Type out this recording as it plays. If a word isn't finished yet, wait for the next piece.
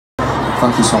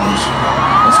Thank you so much.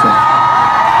 Let's go.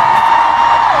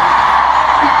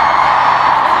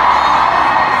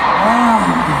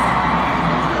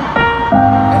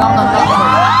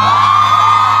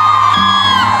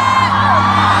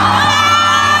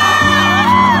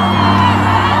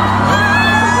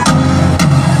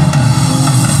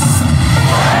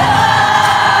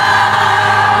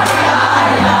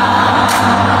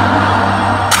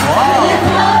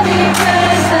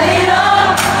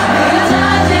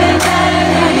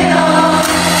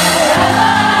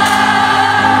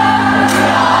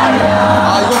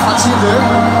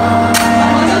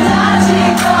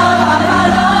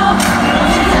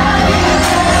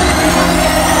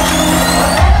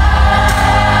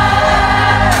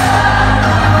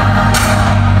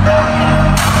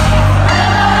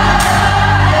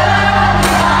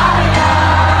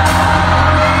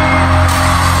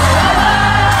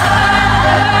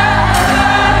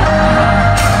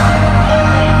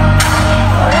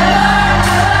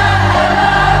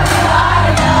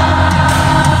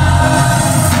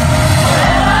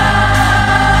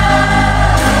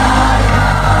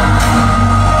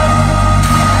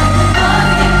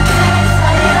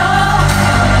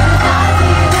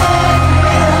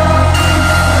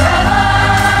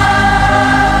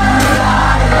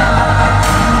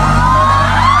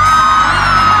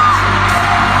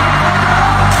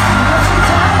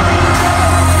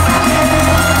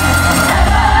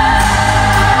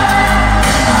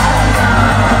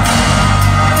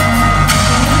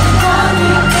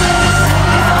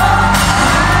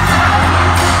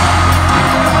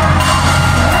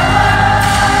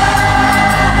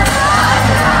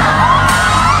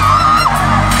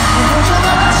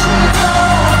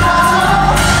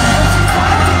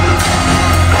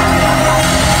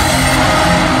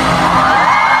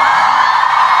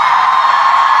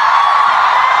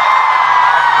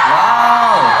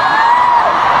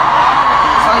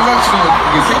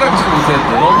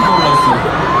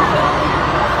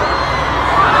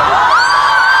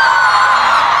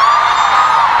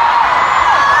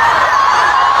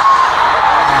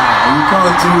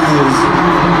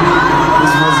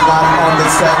 This was not on the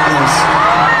set list.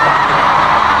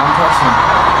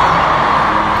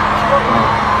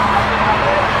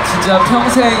 진짜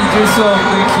평생 잊을 수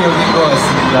없는 기억인 것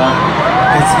같습니다.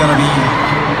 It's gonna be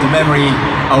the memory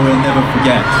I will never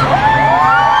forget.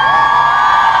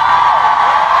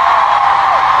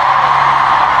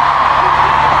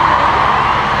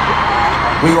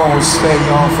 We gonna stay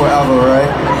young forever,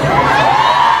 right?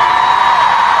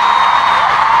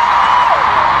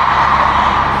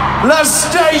 Let's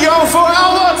stay young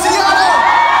forever together!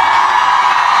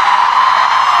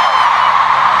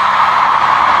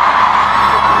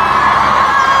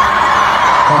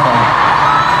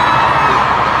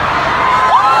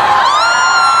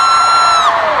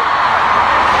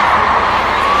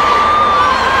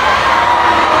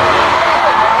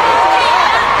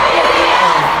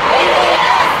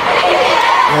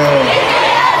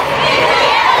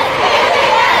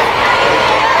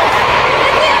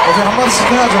 어제 한 번씩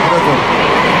해야죠, 그래도.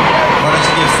 Why don't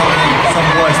you give some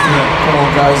voice to it? Come on,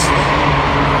 guys.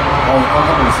 깜짝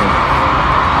놀랐어요.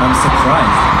 I'm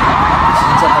surprised.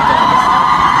 진짜 깜짝 놀랐어요.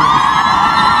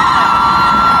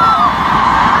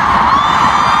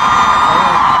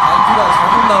 안주가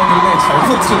잘못 나오길래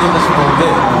잘못 들어준다 싶었는데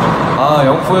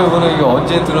영포에서는 이거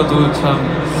언제 들어도 참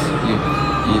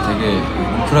이게 되게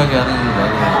뭉클하게 하는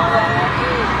거예요.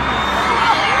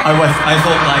 I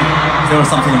thought like there was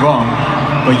something wrong,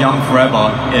 but Young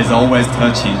Forever is always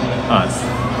touching us.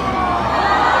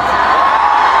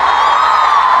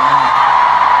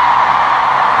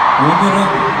 오늘은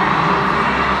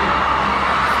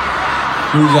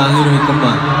울지 않으려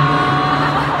했건만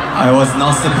I was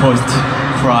not supposed to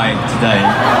cry today.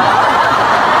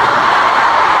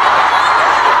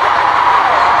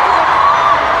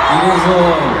 이래서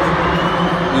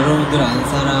여러분들 안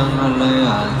사랑할래요?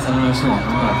 안 사랑할 수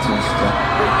없는 것 같아요, 진짜.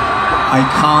 I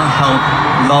can't help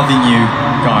loving you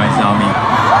guys, Army.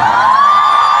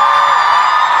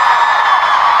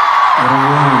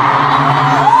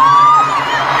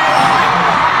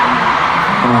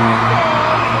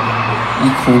 이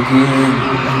곡은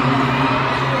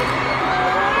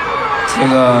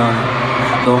제가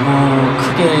너무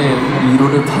크게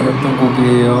위로를 받았던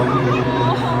곡이에요.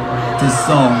 This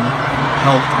song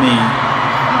helped me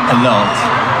a lot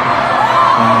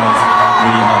when I was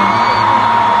really hard.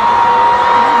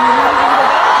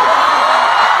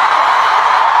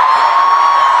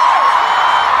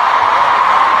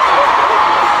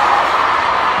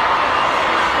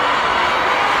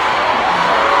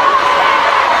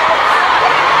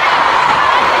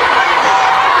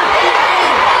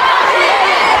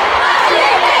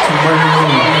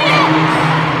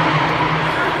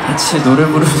 같이 노래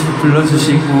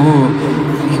불러주시고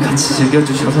같이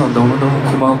즐겨주셔서 너무너무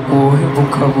고맙고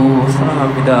행복하고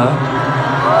사랑합니다.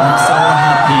 I'm so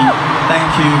happy. Thank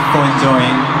you for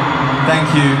enjoying. Thank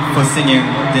you for singing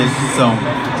this song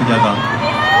together.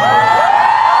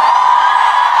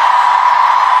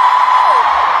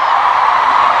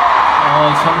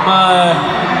 정말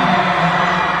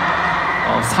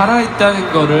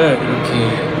살아있다는 거를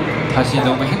이렇게 다시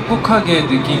너무 행복하게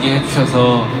느끼게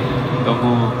해주셔서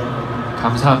너무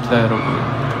감사합니다, 여러분.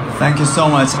 Thank you so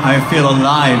much. I feel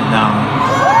alive now.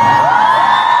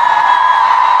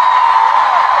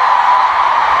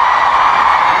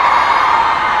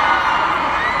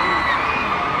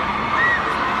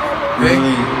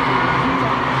 Really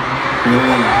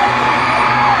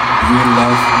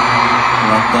love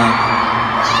London.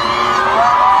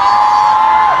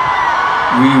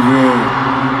 We will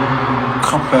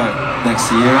come back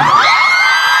next year.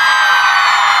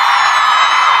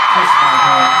 Kiss my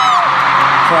heart.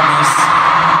 Promise.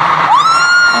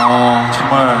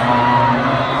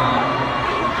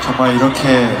 정말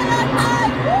이렇게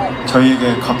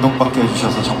저희에게 감동받게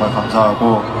해주셔서 정말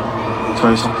감사하고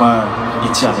저희 정말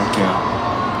잊지 않을게요.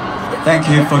 Thank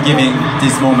you for giving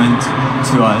this moment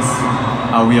to us.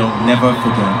 I will never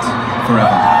forget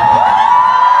forever.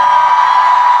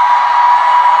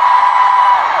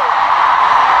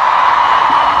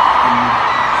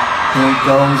 Here it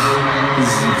goes. This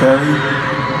is the very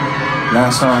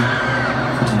last song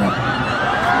for tonight.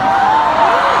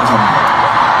 감사합니다.